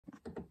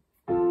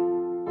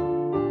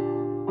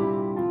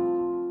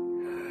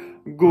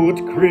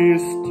Good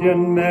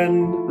Christian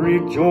men,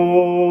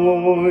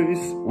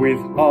 rejoice with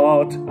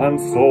heart and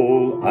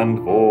soul and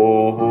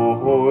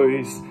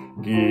voice.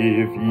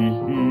 Give ye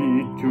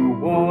heed to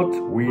what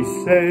we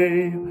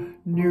say.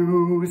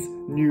 News,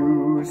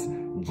 news,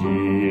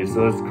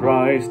 Jesus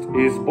Christ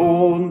is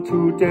born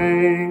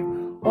today.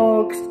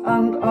 Ox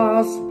and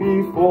ass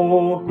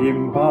before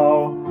him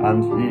bow,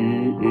 and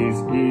he is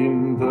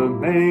in the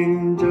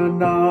manger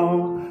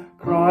now.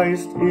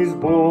 Christ is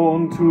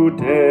born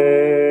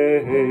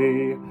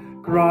today.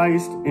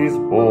 Christ is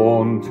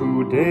born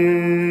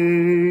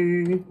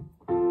today.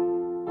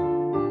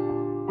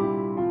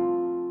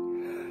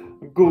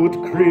 Good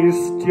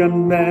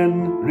Christian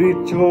men,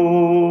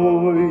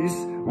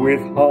 rejoice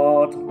with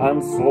heart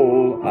and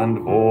soul and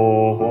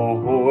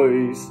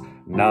voice.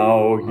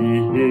 Now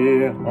ye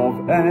hear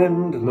of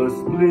endless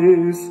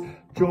bliss.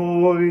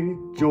 Joy,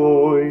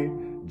 joy,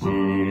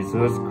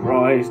 Jesus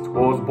Christ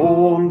was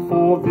born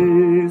for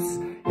this.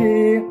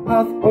 He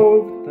hath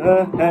opened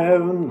the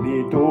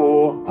heavenly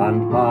door,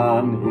 and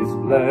man is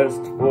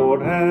blessed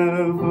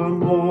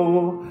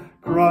forevermore.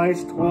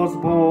 Christ was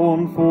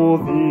born for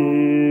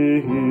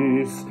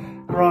this.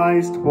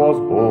 Christ was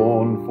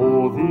born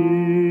for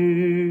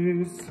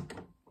this.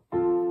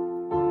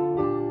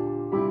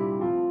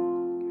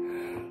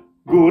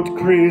 Good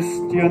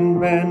Christian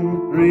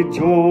men,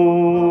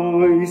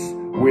 rejoice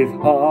with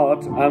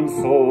heart and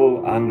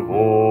soul and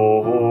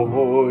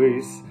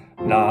voice.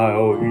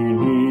 Now we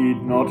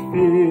need not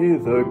fear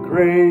the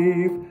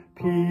grave.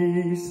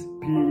 Peace,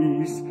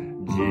 peace,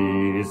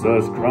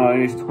 Jesus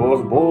Christ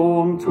was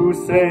born to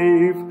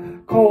save.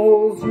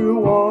 Calls you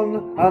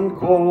one and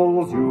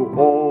calls you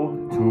all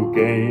to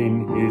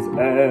gain his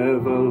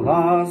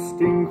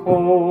everlasting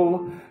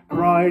call.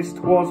 Christ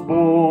was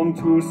born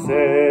to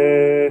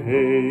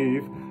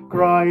save.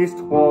 Christ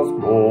was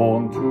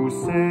born to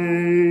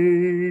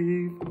save.